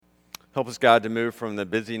Help us, God, to move from the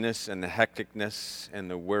busyness and the hecticness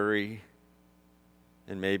and the worry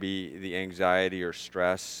and maybe the anxiety or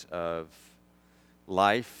stress of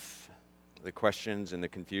life, the questions and the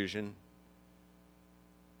confusion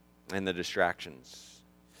and the distractions,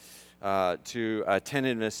 to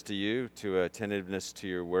attentiveness to you, to attentiveness to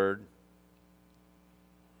your word.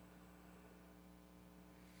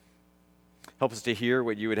 Help us to hear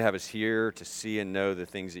what you would have us hear, to see and know the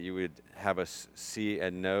things that you would have us see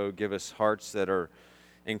and know. Give us hearts that are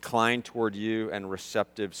inclined toward you and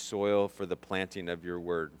receptive soil for the planting of your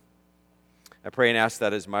word. I pray and ask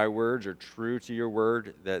that as my words are true to your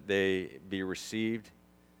word, that they be received.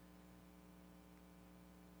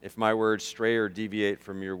 If my words stray or deviate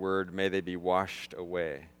from your word, may they be washed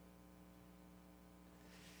away.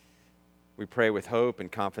 We pray with hope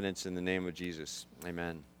and confidence in the name of Jesus.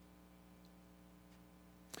 Amen.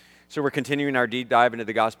 So we're continuing our deep dive into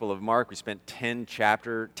the Gospel of Mark. We spent 10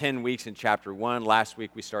 weeks in chapter 1. Last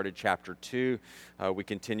week we started chapter 2. We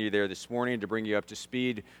continue there this morning to bring you up to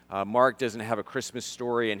speed. Mark doesn't have a Christmas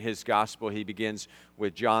story in his Gospel. He begins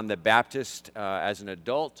with John the Baptist as an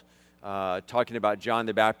adult, talking about John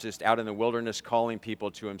the Baptist out in the wilderness, calling people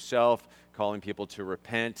to himself, calling people to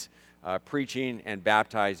repent, preaching and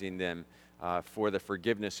baptizing them for the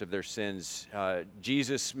forgiveness of their sins.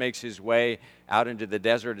 Jesus makes his way out into the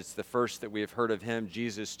desert. It's the first that we have heard of him.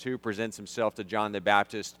 Jesus, too, presents himself to John the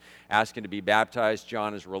Baptist, asking to be baptized.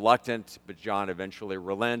 John is reluctant, but John eventually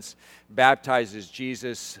relents, baptizes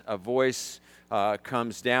Jesus. A voice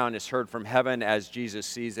comes down, is heard from heaven as Jesus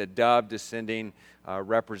sees a dove descending,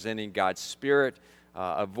 representing God's Spirit.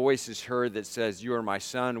 A voice is heard that says, "You are my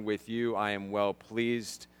son, with you I am well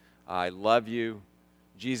pleased. I love you."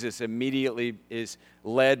 Jesus immediately is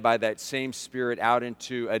led by that same Spirit out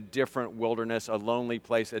into a different wilderness, a lonely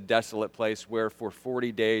place, a desolate place, where for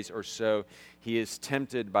 40 days or so he is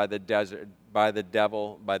tempted by the desert, by the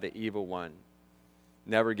devil, by the evil one,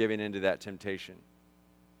 never giving into that temptation.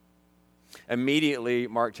 Immediately,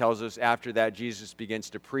 Mark tells us, after that, Jesus begins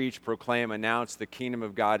to preach, proclaim, announce the kingdom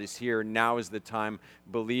of God is here. Now is the time.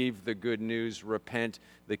 Believe the good news. Repent.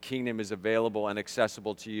 The kingdom is available and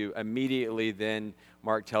accessible to you. Immediately, then,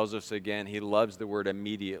 Mark tells us again, he loves the word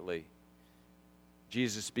immediately.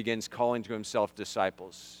 Jesus begins calling to himself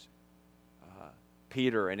disciples,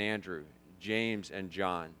 Peter and Andrew, James and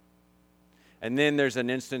John. And then there's an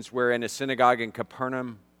instance where in a synagogue in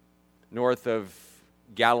Capernaum, north of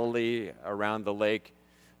Galilee, around the lake,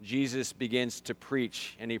 Jesus begins to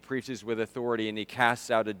preach, and he preaches with authority, and he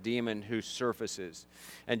casts out a demon who surfaces.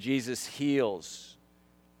 And Jesus heals,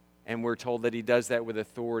 and we're told that he does that with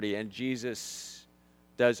authority. And Jesus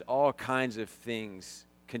does all kinds of things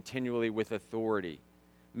continually with authority,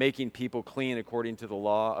 making people clean according to the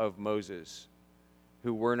law of Moses,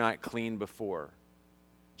 who were not clean before.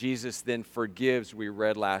 Jesus then forgives, we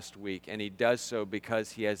read last week, and he does so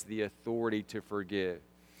because he has the authority to forgive.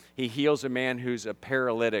 He heals a man who's a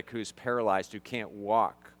paralytic, who's paralyzed, who can't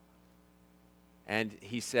walk. And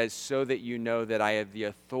he says, so that you know that I have the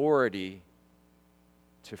authority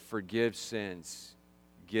to forgive sins,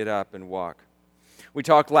 get up and walk. We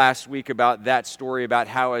talked last week about that story, about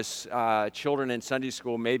how as children in Sunday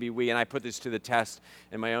school, maybe and I put this to the test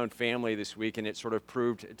in my own family this week, and it sort of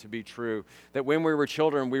proved to be true, that when we were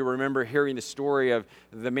children, we remember hearing the story of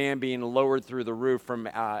the man being lowered through the roof from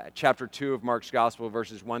chapter 2 of Mark's Gospel,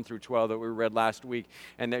 verses 1 through 12 that we read last week,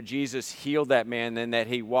 and that Jesus healed that man, and that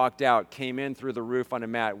he walked out, came in through the roof on a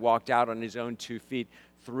mat, walked out on his own 2 feet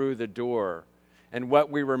through the door. And what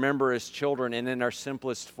we remember as children and in our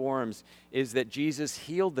simplest forms is that Jesus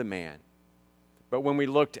healed the man. But when we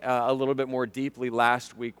looked a little bit more deeply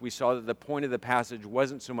last week, we saw that the point of the passage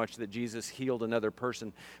wasn't so much that Jesus healed another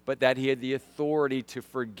person, but that he had the authority to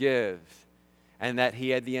forgive, and that he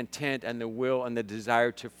had the intent and the will and the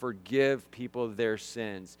desire to forgive people their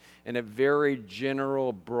sins in a very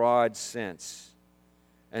general, broad sense.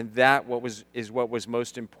 And that is what was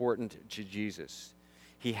most important to Jesus.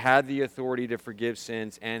 He had the authority to forgive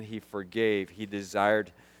sins, and he forgave. He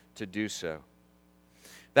desired to do so.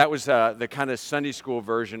 That was the kind of Sunday school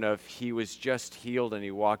version of he was just healed and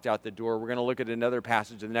he walked out the door. We're going to look at another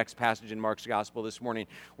passage, the next passage in Mark's Gospel this morning,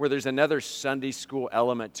 where there's another Sunday school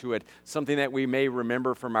element to it, something that we may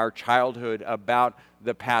remember from our childhood about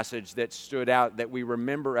the passage that stood out, that we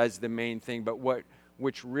remember as the main thing, but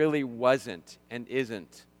which really wasn't and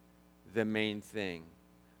isn't the main thing.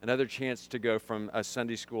 Another chance to go from a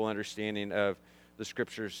Sunday school understanding of the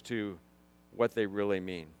Scriptures to what they really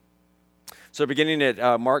mean. So beginning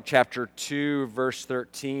at Mark chapter 2, verse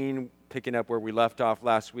 13, picking up where we left off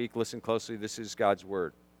last week, listen closely, this is God's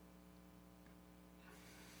Word.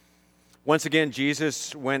 Once again,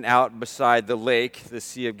 Jesus went out beside the lake, the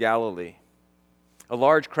Sea of Galilee. A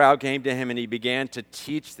large crowd came to him, and he began to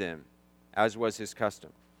teach them, as was his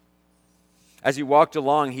custom. As he walked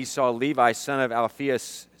along, he saw Levi, son of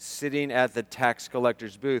Alphaeus, sitting at the tax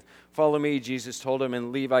collector's booth. "Follow me," Jesus told him,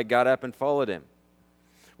 and Levi got up and followed him.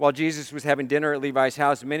 While Jesus was having dinner at Levi's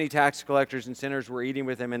house, many tax collectors and sinners were eating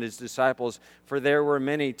with him and his disciples, for there were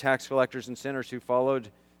many tax collectors and sinners who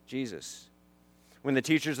followed Jesus. When the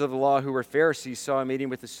teachers of the law, who were Pharisees, saw him eating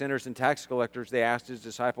with the sinners and tax collectors, they asked his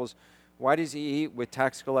disciples, "Why does he eat with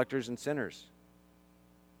tax collectors and sinners?"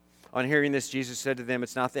 On hearing this, Jesus said to them,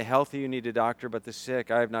 "It's not the healthy who need a doctor, but the sick.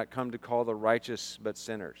 I have not come to call the righteous, but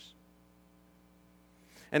sinners."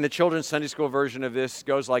 And the children's Sunday school version of this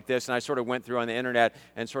goes like this, and I sort of went through on the internet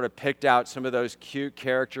and sort of picked out some of those cute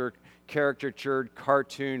caricatured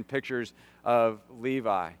cartoon pictures of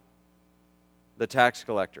Levi, the tax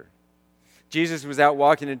collector. Jesus was out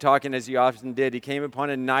walking and talking as he often did. He came upon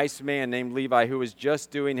a nice man named Levi who was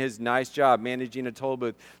just doing his nice job managing a toll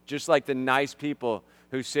booth, just like the nice people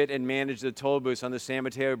who sit and manage the toll booths on the San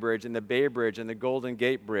Mateo Bridge and the Bay Bridge and the Golden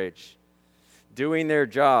Gate Bridge. Doing their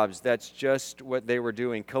jobs, that's just what they were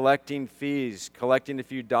doing. Collecting fees, collecting a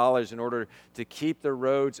few dollars in order to keep the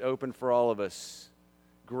roads open for all of us.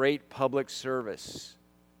 Great public service,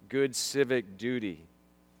 good civic duty.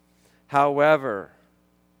 However,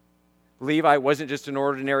 Levi wasn't just an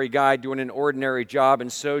ordinary guy doing an ordinary job,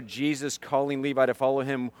 and so Jesus calling Levi to follow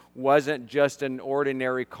him wasn't just an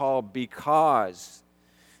ordinary call, because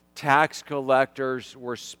tax collectors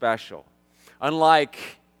were special. Unlike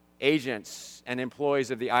agents and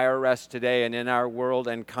employees of the IRS today and in our world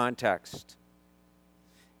and context,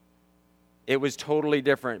 it was totally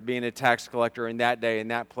different being a tax collector in that day, in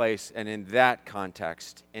that place, and in that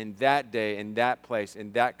context. In that day, in that place,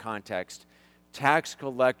 in that context, tax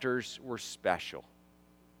collectors were special.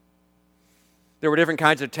 There were different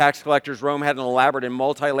kinds of tax collectors. Rome had an elaborate and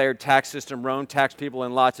multi-layered tax system. Rome taxed people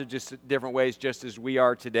in lots of just different ways, just as we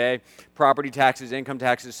are today. Property taxes, income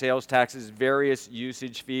taxes, sales taxes, various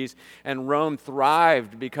usage fees. And Rome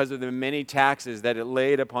thrived because of the many taxes that it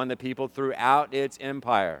laid upon the people throughout its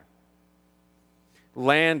empire.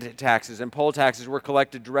 Land taxes and poll taxes were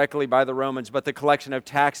collected directly by the Romans, but the collection of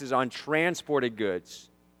taxes on transported goods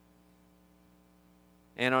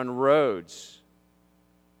and on roads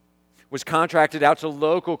was contracted out to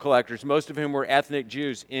local collectors, most of whom were ethnic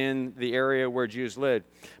Jews in the area where Jews lived,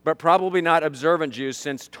 but probably not observant Jews,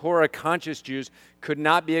 since Torah-conscious Jews could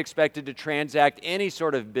not be expected to transact any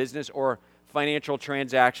sort of business or financial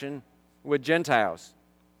transaction with Gentiles.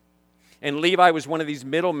 And Levi was one of these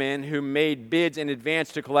middlemen who made bids in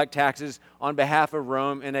advance to collect taxes on behalf of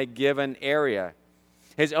Rome in a given area.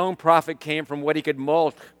 His own profit came from what he could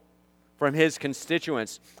mulch from his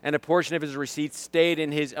constituents, and a portion of his receipts stayed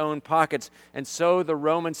in his own pockets. And so the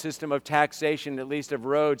Roman system of taxation, at least of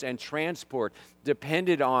roads and transport,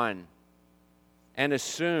 depended on and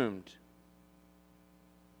assumed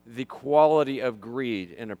the quality of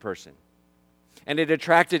greed in a person. And it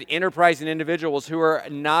attracted enterprising individuals who were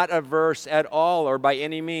not averse at all or by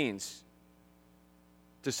any means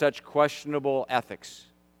to such questionable ethics,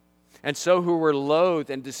 and so who were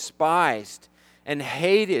loathed and despised and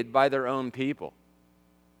hated by their own people.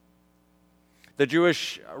 The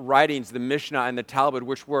Jewish writings, the Mishnah and the Talmud,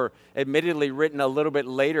 which were admittedly written a little bit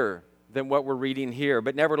later than what we're reading here,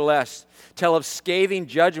 but nevertheless tell of scathing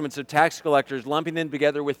judgments of tax collectors, lumping them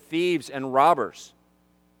together with thieves and robbers,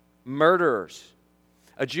 murderers.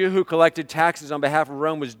 A Jew who collected taxes on behalf of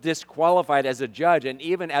Rome was disqualified as a judge and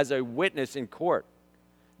even as a witness in court.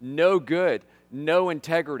 No good, no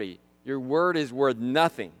integrity. Your word is worth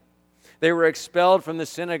nothing. They were expelled from the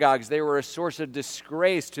synagogues. They were a source of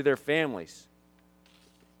disgrace to their families.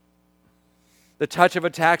 The touch of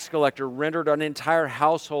a tax collector rendered an entire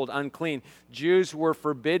household unclean. Jews were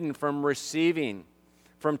forbidden from receiving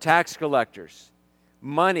from tax collectors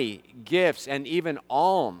money, gifts, and even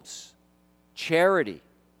alms, charity,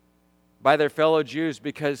 by their fellow Jews,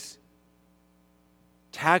 because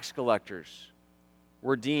tax collectors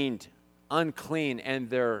were deemed unclean and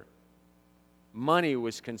their money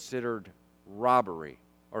was considered robbery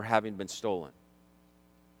or having been stolen.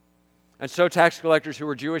 And so tax collectors who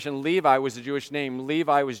were Jewish, and Levi was a Jewish name,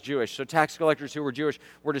 Levi was Jewish. So tax collectors who were Jewish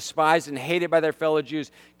were despised and hated by their fellow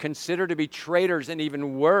Jews, considered to be traitors and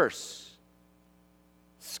even worse,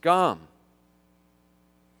 scum.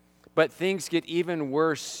 But things get even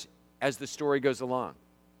worse as the story goes along.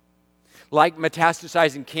 Like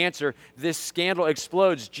metastasizing cancer, this scandal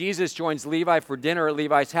explodes. Jesus joins Levi for dinner at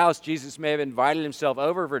Levi's house. Jesus may have invited himself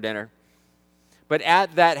over for dinner. But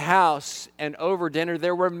at that house and over dinner,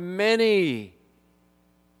 there were many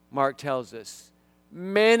Mark tells us.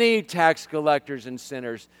 Many tax collectors and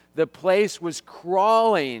sinners. The place was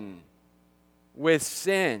crawling with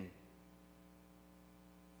sin.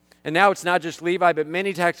 And now it's not just Levi, but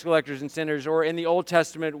many tax collectors and sinners, or in the Old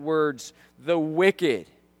Testament words, the wicked,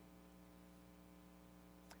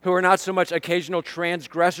 who are not so much occasional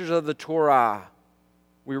transgressors of the Torah,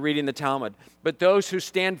 we read in the Talmud, but those who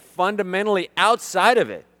stand fundamentally outside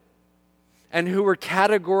of it and who were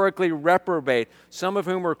categorically reprobate, some of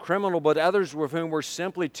whom were criminal, but others of whom were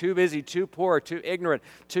simply too busy, too poor, too ignorant,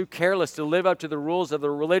 too careless to live up to the rules of the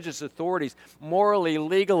religious authorities, morally,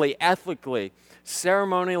 legally, ethically,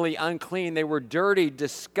 ceremonially unclean. They were dirty,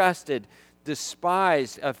 disgusted,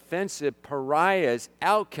 despised, offensive, pariahs,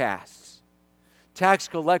 outcasts. Tax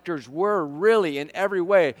collectors were really, in every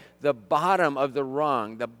way, the bottom of the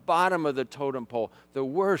rung, the bottom of the totem pole, the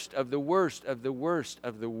worst of the worst of the worst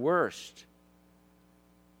of the worst.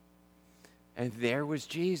 And there was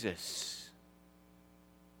Jesus,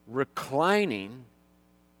 reclining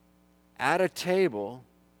at a table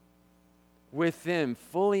with them,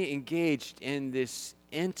 fully engaged in this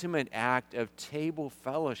intimate act of table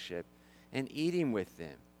fellowship and eating with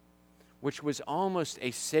them, which was almost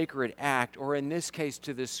a sacred act, or in this case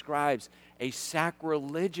to the scribes, a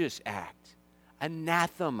sacrilegious act,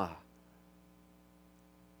 anathema.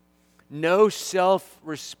 No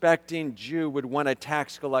self-respecting Jew would want a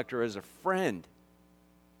tax collector as a friend.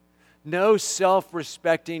 No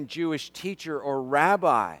self-respecting Jewish teacher or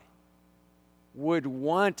rabbi would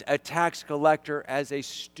want a tax collector as a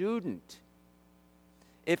student.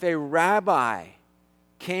 If a rabbi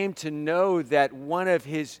came to know that one of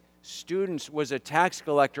his students was a tax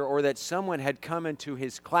collector, or that someone had come into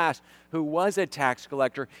his class who was a tax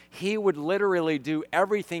collector, he would literally do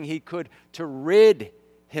everything he could to rid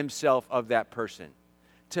himself of that person,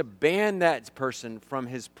 to ban that person from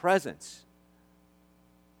his presence.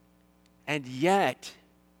 And yet,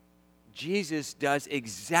 Jesus does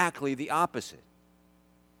exactly the opposite.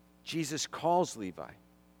 Jesus calls Levi.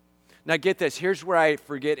 Now get this, here's where I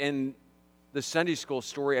forget in the Sunday school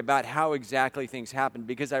story about how exactly things happened,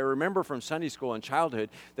 because I remember from Sunday school and childhood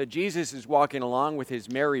that Jesus is walking along with his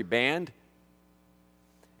merry band,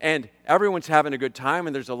 and everyone's having a good time,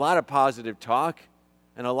 and there's a lot of positive talk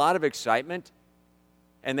and a lot of excitement,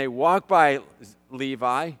 and they walk by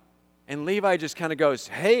Levi, and Levi just kind of goes,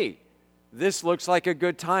 "Hey, this looks like a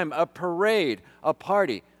good time, a parade, a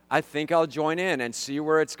party. I think I'll join in and see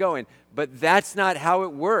where it's going." But that's not how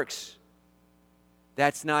it works.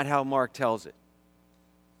 That's not how Mark tells it.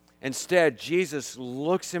 Instead, Jesus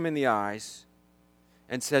looks him in the eyes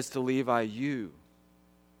and says to Levi, you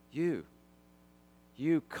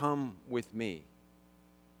come with me.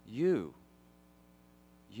 You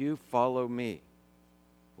follow me.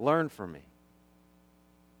 Learn from me.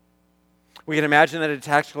 We can imagine that a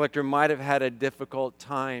tax collector might have had a difficult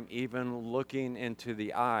time even looking into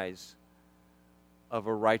the eyes of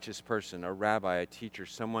a righteous person, a rabbi, a teacher,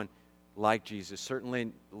 someone like Jesus.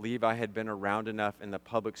 Certainly, Levi had been around enough in the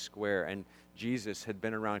public square, and Jesus had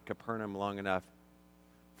been around Capernaum long enough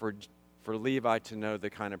for Levi to know the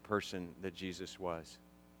kind of person that Jesus was,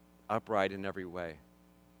 upright in every way.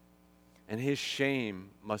 And his shame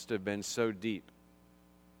must have been so deep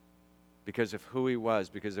because of who he was,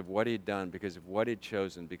 because of what he'd done, because of what he'd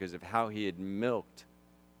chosen, because of how he had milked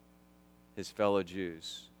his fellow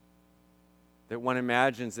Jews, that one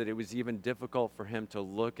imagines that it was even difficult for him to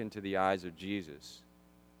look into the eyes of Jesus.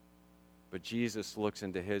 But Jesus looks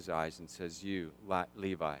into his eyes and says, "You,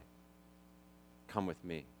 Levi, come with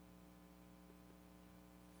me."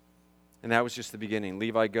 And that was just the beginning.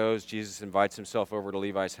 Levi goes, Jesus invites himself over to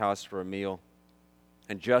Levi's house for a meal.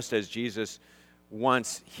 And just as Jesus,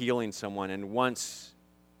 once healing someone and once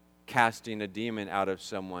casting a demon out of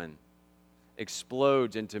someone,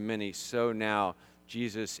 explodes into many, so now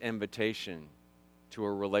Jesus' invitation to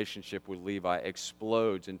a relationship with Levi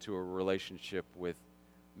explodes into a relationship with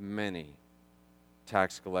many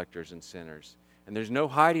tax collectors and sinners. And there's no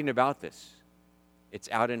hiding about this. It's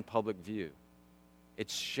out in public view.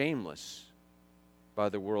 It's shameless by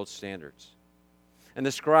the world's standards. And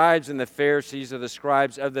the scribes and the Pharisees, or the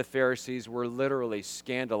scribes of the Pharisees, were literally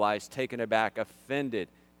scandalized, taken aback, offended.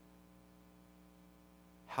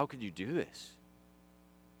 How could you do this?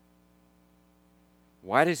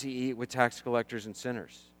 Why does he eat with tax collectors and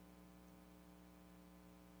sinners?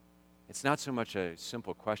 It's not so much a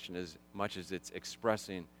simple question as much as it's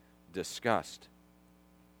expressing disgust.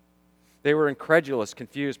 They were incredulous,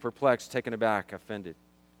 confused, perplexed, taken aback, offended.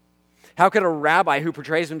 How could a rabbi who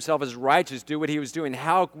portrays himself as righteous do what he was doing?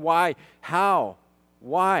 Why?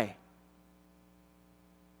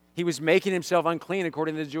 He was making himself unclean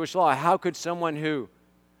according to the Jewish law. How could someone who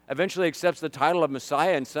eventually accepts the title of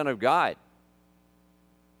Messiah and Son of God.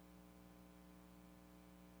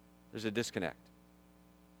 There's a disconnect.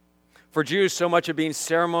 For Jews, so much of being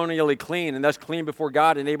ceremonially clean and thus clean before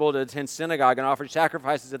God and able to attend synagogue and offer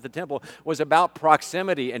sacrifices at the temple was about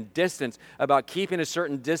proximity and distance, about keeping a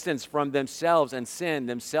certain distance from themselves and sin,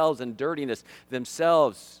 themselves and dirtiness,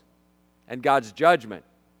 themselves and God's judgment,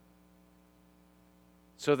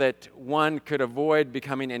 so that one could avoid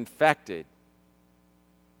becoming infected.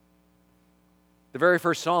 The very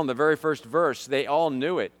first psalm, the very first verse, they all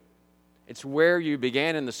knew it. It's where you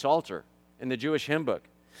began in the Psalter, in the Jewish hymn book.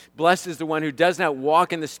 Blessed is the one who does not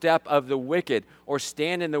walk in the step of the wicked, or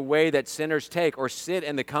stand in the way that sinners take, or sit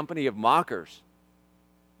in the company of mockers.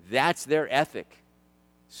 That's their ethic.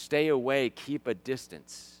 Stay away, keep a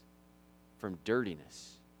distance from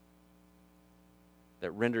dirtiness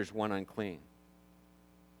that renders one unclean.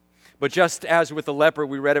 But just as with the leper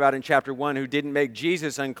we read about in chapter 1, who didn't make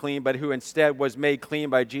Jesus unclean, but who instead was made clean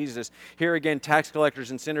by Jesus, here again tax collectors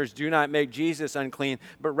and sinners do not make Jesus unclean,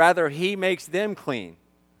 but rather he makes them clean.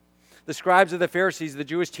 The scribes of the Pharisees, the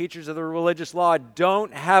Jewish teachers of the religious law,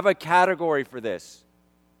 don't have a category for this.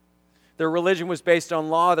 Their religion was based on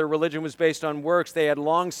law. Their religion was based on works. They had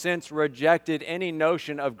long since rejected any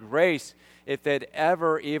notion of grace if they'd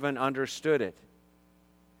ever even understood it.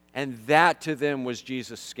 And that to them was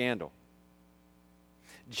Jesus' scandal.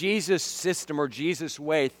 Jesus' system or Jesus'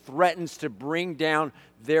 way threatens to bring down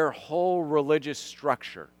their whole religious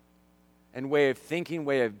structure and way of thinking,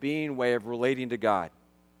 way of being, way of relating to God.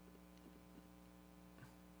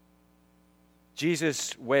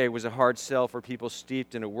 Jesus' way was a hard sell for people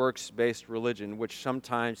steeped in a works-based religion, which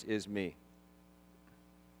sometimes is me,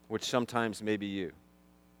 which sometimes may be you.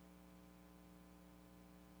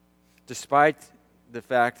 Despite the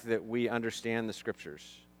fact that we understand the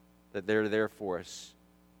Scriptures, that they're there for us,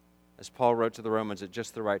 as Paul wrote to the Romans, at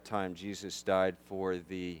just the right time, Jesus died for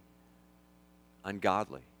the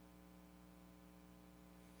ungodly.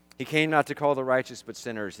 He came not to call the righteous, but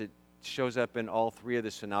sinners. It shows up in all three of the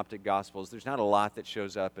Synoptic Gospels. There's not a lot that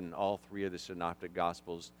shows up in all three of the Synoptic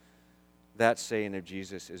Gospels. That saying of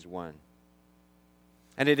Jesus is one.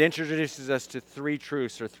 And it introduces us to three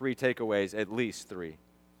truths or three takeaways, at least three.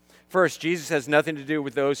 First, Jesus has nothing to do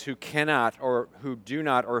with those who cannot or who do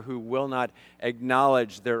not or who will not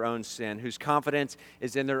acknowledge their own sin, whose confidence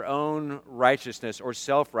is in their own righteousness or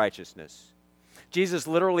self-righteousness. Jesus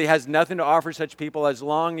literally has nothing to offer such people as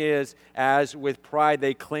long as with pride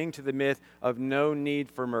they cling to the myth of no need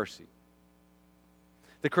for mercy.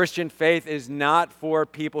 The Christian faith is not for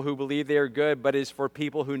people who believe they are good, but is for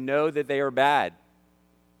people who know that they are bad.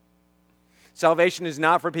 Salvation is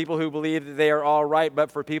not for people who believe that they are all right,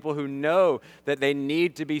 but for people who know that they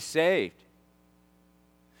need to be saved.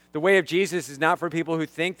 The way of Jesus is not for people who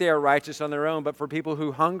think they are righteous on their own, but for people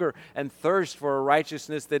who hunger and thirst for a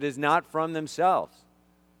righteousness that is not from themselves.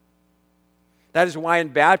 That is why in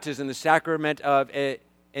baptism, the sacrament of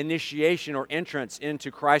initiation or entrance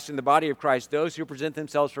into Christ and the body of Christ, those who present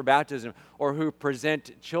themselves for baptism or who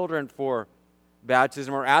present children for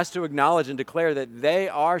baptism are asked to acknowledge and declare that they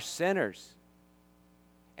are sinners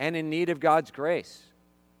and in need of God's grace.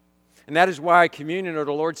 And that is why communion or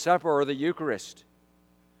the Lord's Supper or the Eucharist,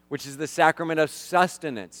 which is the sacrament of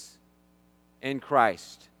sustenance in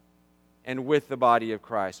Christ and with the body of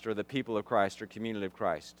Christ or the people of Christ or community of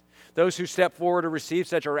Christ. Those who step forward to receive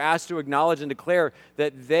such are asked to acknowledge and declare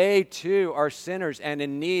that they too are sinners and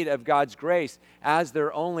in need of God's grace as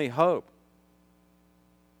their only hope.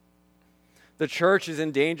 The church is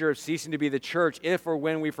in danger of ceasing to be the church if or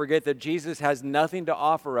when we forget that Jesus has nothing to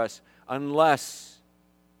offer us unless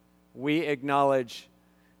we acknowledge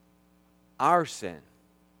our sin.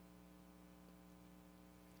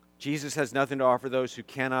 Jesus has nothing to offer those who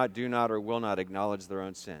cannot, do not, or will not acknowledge their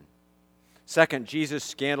own sin. Second, Jesus'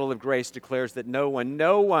 scandal of grace declares that no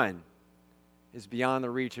one is beyond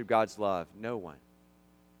the reach of God's love. No one.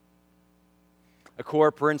 A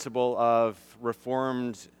core principle of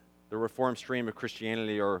the Reformed stream of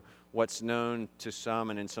Christianity, or what's known to some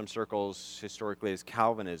and in some circles historically as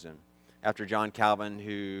Calvinism, after John Calvin,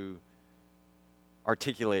 who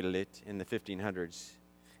articulated it in the 1500s,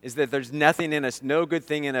 is that there's nothing in us, no good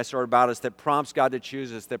thing in us or about us that prompts God to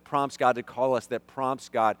choose us, that prompts God to call us, that prompts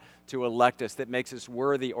God to elect us, that makes us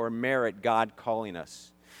worthy or merit God calling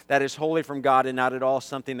us. That is wholly from God and not at all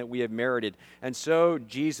something that we have merited. And so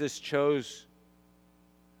Jesus chose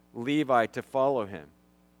Levi to follow him.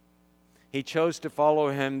 He chose to follow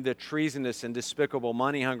him, the treasonous and despicable,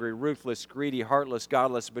 money-hungry, ruthless, greedy, heartless,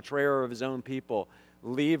 godless, betrayer of his own people,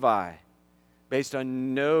 Levi, based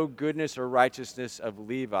on no goodness or righteousness of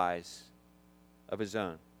Levi's, of his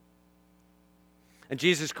own. And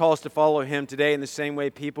Jesus calls to follow him today in the same way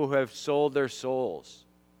people who have sold their souls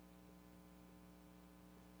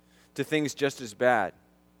to things just as bad.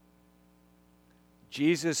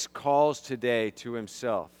 Jesus calls today to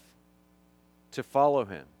himself to follow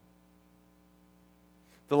him.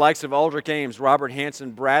 The likes of Aldrich Ames, Robert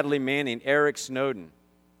Hansen, Bradley Manning, Eric Snowden,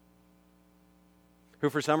 who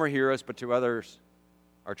for some are heroes, but to others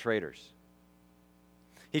are traitors.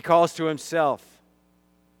 He calls to himself,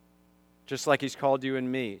 just like he's called you and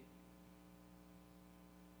me,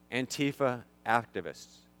 Antifa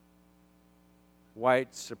activists,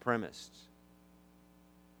 white supremacists,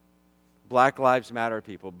 Black Lives Matter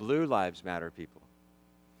people, Blue Lives Matter people,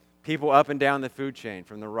 people up and down the food chain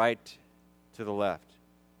from the right to the left.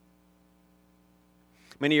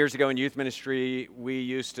 Many years ago in youth ministry, we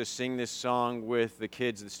used to sing this song with the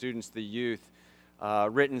kids, the students, the youth,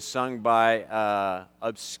 written, sung by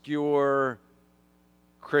obscure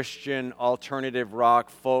Christian alternative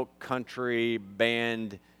rock folk country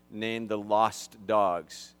band named the Lost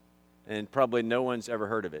Dogs. And probably no one's ever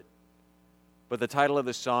heard of it. But the title of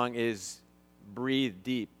the song is Breathe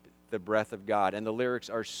Deep, the Breath of God. And the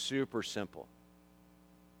lyrics are super simple.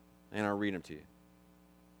 And I'll read them to you.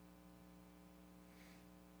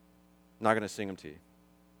 I'm not going to sing them to you.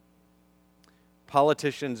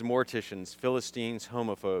 Politicians, morticians, Philistines,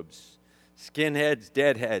 homophobes, skinheads,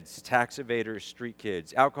 deadheads, tax evaders, street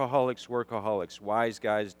kids, alcoholics, workaholics, wise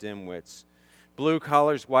guys, dimwits, blue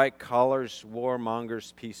collars, white collars,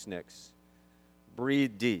 warmongers, peaceniks.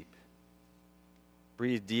 Breathe deep.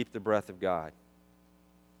 Breathe deep the breath of God.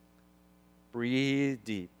 Breathe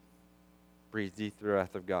deep. Breathe deep the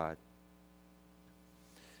breath of God.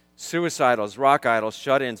 Suicidals, rock idols,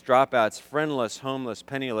 shut-ins, dropouts, friendless, homeless,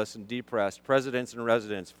 penniless, and depressed, presidents and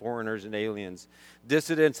residents, foreigners and aliens,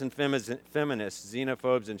 dissidents and feminists,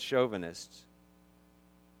 xenophobes and chauvinists.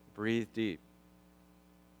 Breathe deep.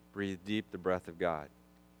 Breathe deep the breath of God.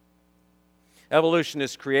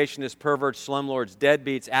 Evolutionists, creationists, perverts, slumlords,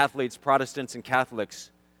 deadbeats, athletes, Protestants, and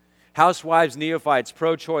Catholics. Housewives, neophytes,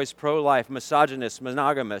 pro-choice, pro-life, misogynists,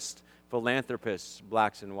 monogamists, philanthropists,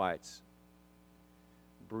 blacks and whites.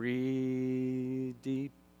 Breathe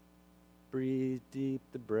deep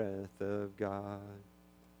the breath of God.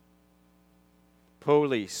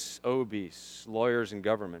 Police, obese, lawyers and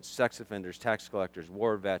governments, sex offenders, tax collectors,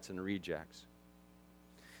 war vets and rejects.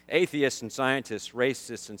 Atheists and scientists,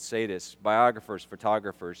 racists and sadists, biographers,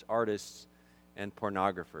 photographers, artists, and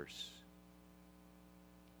pornographers.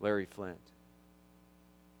 Larry Flint.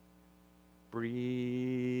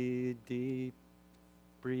 Breathe deep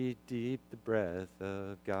the breath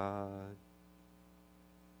of God.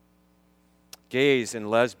 Gays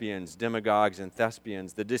and lesbians, demagogues and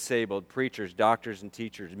thespians, the disabled, preachers, doctors and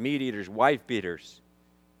teachers, meat eaters, wife beaters,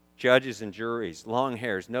 judges and juries, long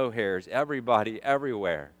hairs, no hairs, everybody,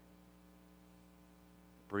 everywhere.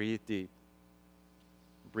 Breathe deep.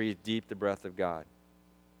 Breathe deep the breath of God.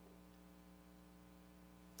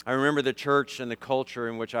 I remember the church and the culture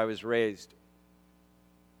in which I was raised.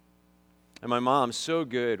 And my mom, so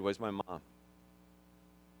good was my mom.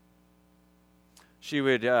 She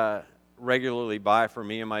would regularly buy for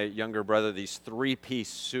me and my younger brother these 3-piece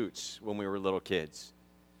suits when we were little kids.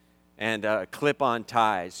 And clip-on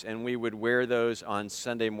ties. And we would wear those on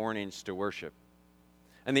Sunday mornings to worship.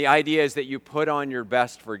 And the idea is that you put on your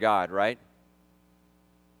best for God, right?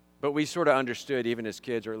 But we sort of understood, even as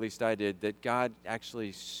kids, or at least I did, that God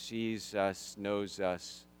actually sees us, knows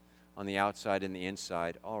us on the outside and the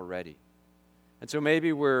inside already. And so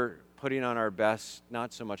maybe we're putting on our best,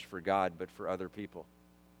 not so much for God, but for other people.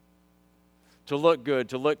 To look good,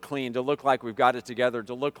 to look clean, to look like we've got it together,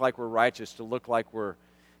 to look like we're righteous, to look like we're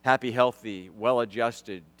happy, healthy,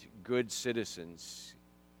 well-adjusted, good citizens,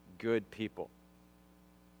 good people.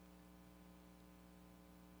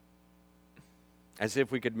 As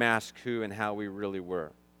if we could mask who and how we really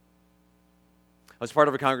were. I was part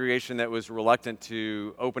of a congregation that was reluctant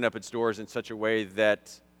to open up its doors in such a way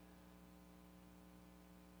that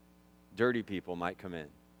dirty people might come in.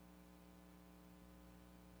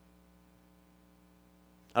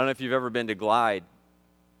 I don't know if you've ever been to Glide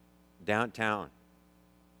downtown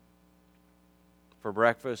for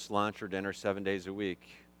breakfast, lunch, or dinner 7 days a week,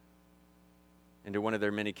 into one of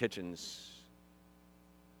their many kitchens,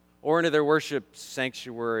 or into their worship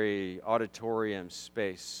sanctuary auditorium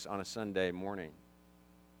space on a Sunday morning.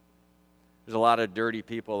 There's a lot of dirty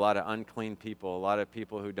people, a lot of unclean people, a lot of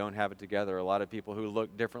people who don't have it together, a lot of people who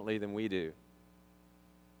look differently than we do.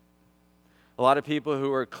 A lot of people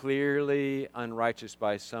who are clearly unrighteous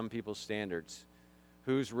by some people's standards,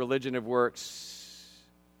 whose religion of works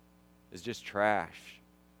is just trash.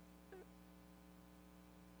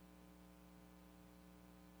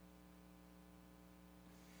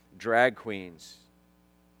 drag queens.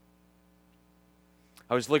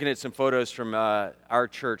 I was looking at some photos from our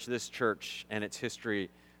church, this church, and its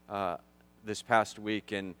history this past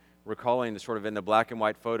week, and recalling sort of in the black and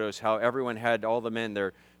white photos how everyone had, all the men,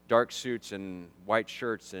 their dark suits and white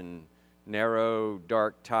shirts and narrow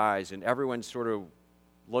dark ties, and everyone sort of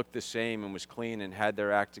looked the same and was clean and had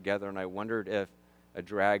their act together, and I wondered if a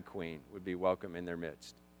drag queen would be welcome in their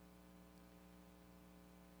midst.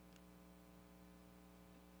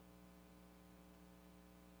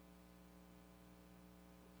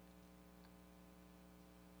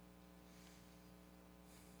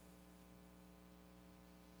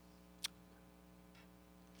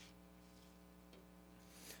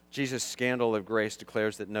 Jesus' scandal of grace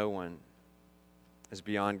declares that no one is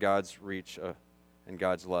beyond God's reach and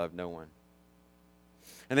God's love, no one.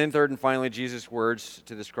 And then third and finally, Jesus' words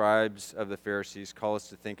to the scribes of the Pharisees call us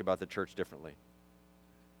to think about the church differently.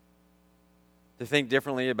 To think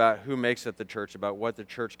differently about who makes up the church, about what the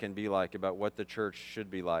church can be like, about what the church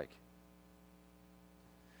should be like,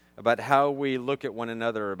 about how we look at one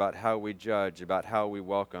another, about how we judge, about how we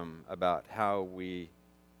welcome, about how we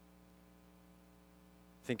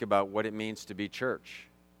think about what it means to be church,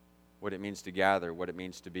 what it means to gather, what it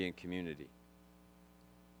means to be in community.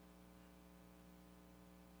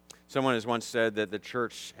 Someone has once said that the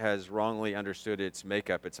church has wrongly understood its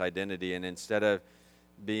makeup, its identity, and instead of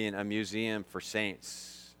being a museum for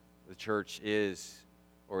saints, the church is,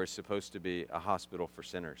 or is supposed to be, a hospital for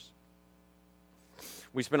sinners.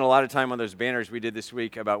 We spent a lot of time on those banners we did this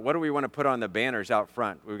week about what do we want to put on the banners out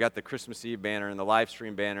front. We've got the Christmas Eve banner and the live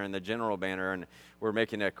stream banner and the general banner, and we're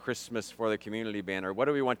making a Christmas for the community banner. What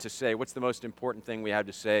do we want to say? What's the most important thing we have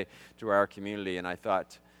to say to our community? And I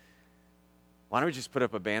thought, why don't we just put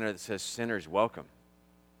up a banner that says sinners welcome,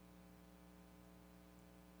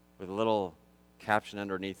 with a little caption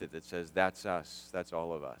underneath it that says, that's us, that's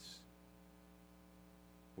all of us.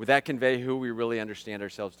 Would that convey who we really understand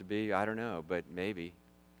ourselves to be? I don't know, but maybe.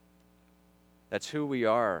 That's who we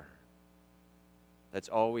are. That's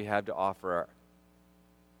all we have to offer.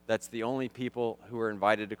 That's the only people who are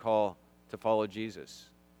invited to follow Jesus,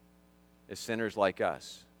 is sinners like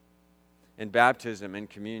us. In baptism, in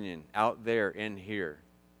communion, out there, in here.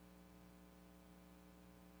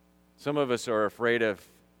 Some of us are afraid of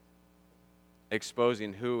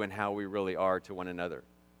exposing who and how we really are to one another.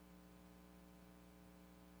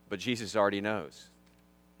 But Jesus already knows.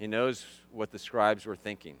 He knows what the scribes were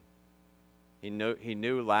thinking. He knew in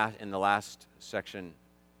the last section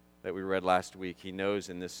that we read last week. He knows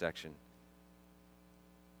in this section.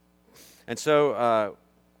 And so,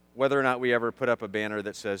 whether or not we ever put up a banner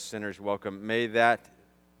that says sinners welcome, may that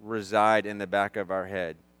reside in the back of our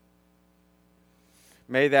head.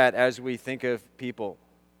 May that, as we think of people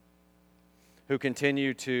who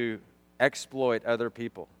continue to exploit other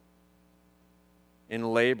people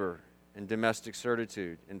in labor, in domestic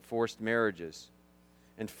servitude, in forced marriages,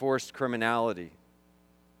 in forced criminality,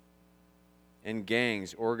 in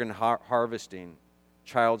gangs, organ harvesting,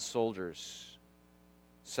 child soldiers,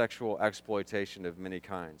 sexual exploitation of many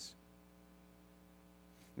kinds.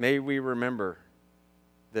 May we remember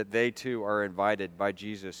that they too are invited by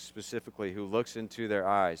Jesus specifically, who looks into their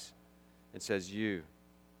eyes and says, you,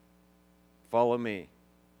 follow me.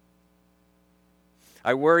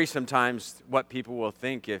 I worry sometimes what people will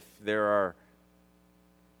think if there are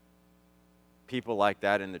people like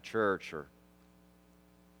that in the church,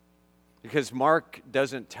 because Mark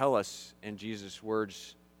doesn't tell us in Jesus'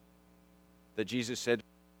 words that Jesus said.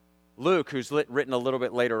 Luke, who's written a little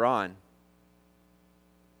bit later on,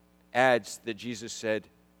 adds that Jesus said,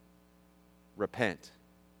 repent.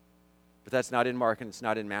 But that's not in Mark and it's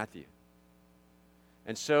not in Matthew.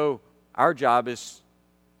 And so our job is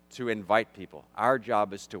to invite people. Our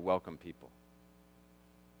job is to welcome people.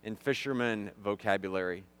 In fisherman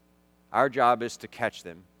vocabulary, our job is to catch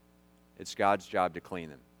them. It's God's job to clean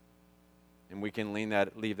them. And we can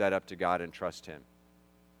leave that up to God and trust Him.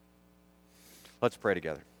 Let's pray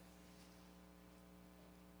together.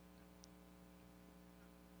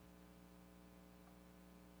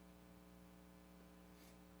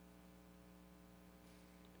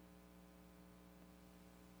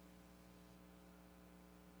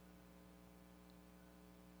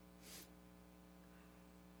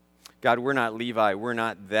 God, we're not Levi. We're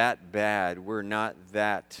not that bad. We're not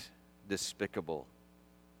that despicable,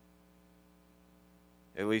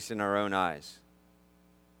 at least in our own eyes.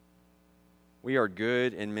 We are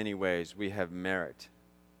good in many ways. We have merit.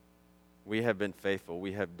 We have been faithful.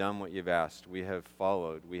 We have done what you've asked. We have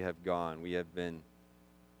followed. We have gone. We have been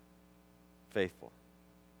faithful.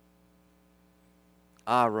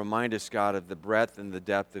 Remind us, God, of the breadth and the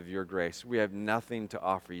depth of your grace. We have nothing to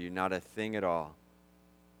offer you, not a thing at all,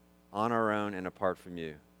 on our own and apart from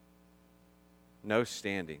you. No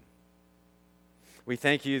standing. We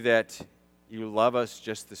thank you that you love us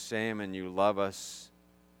just the same, and you love us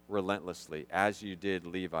relentlessly, as you did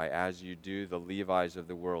Levi, as you do the Levi's of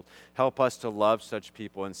the world. Help us to love such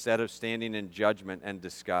people instead of standing in judgment and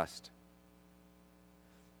disgust,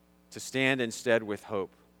 to stand instead with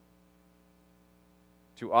hope,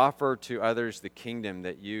 to offer to others the kingdom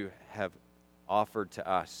that you have offered to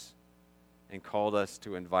us and called us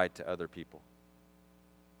to invite to other people.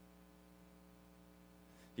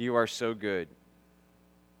 You are so good.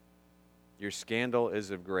 Your scandal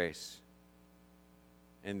is of grace.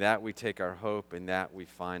 In that we take our hope, in that we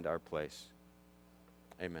find our place.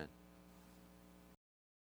 Amen.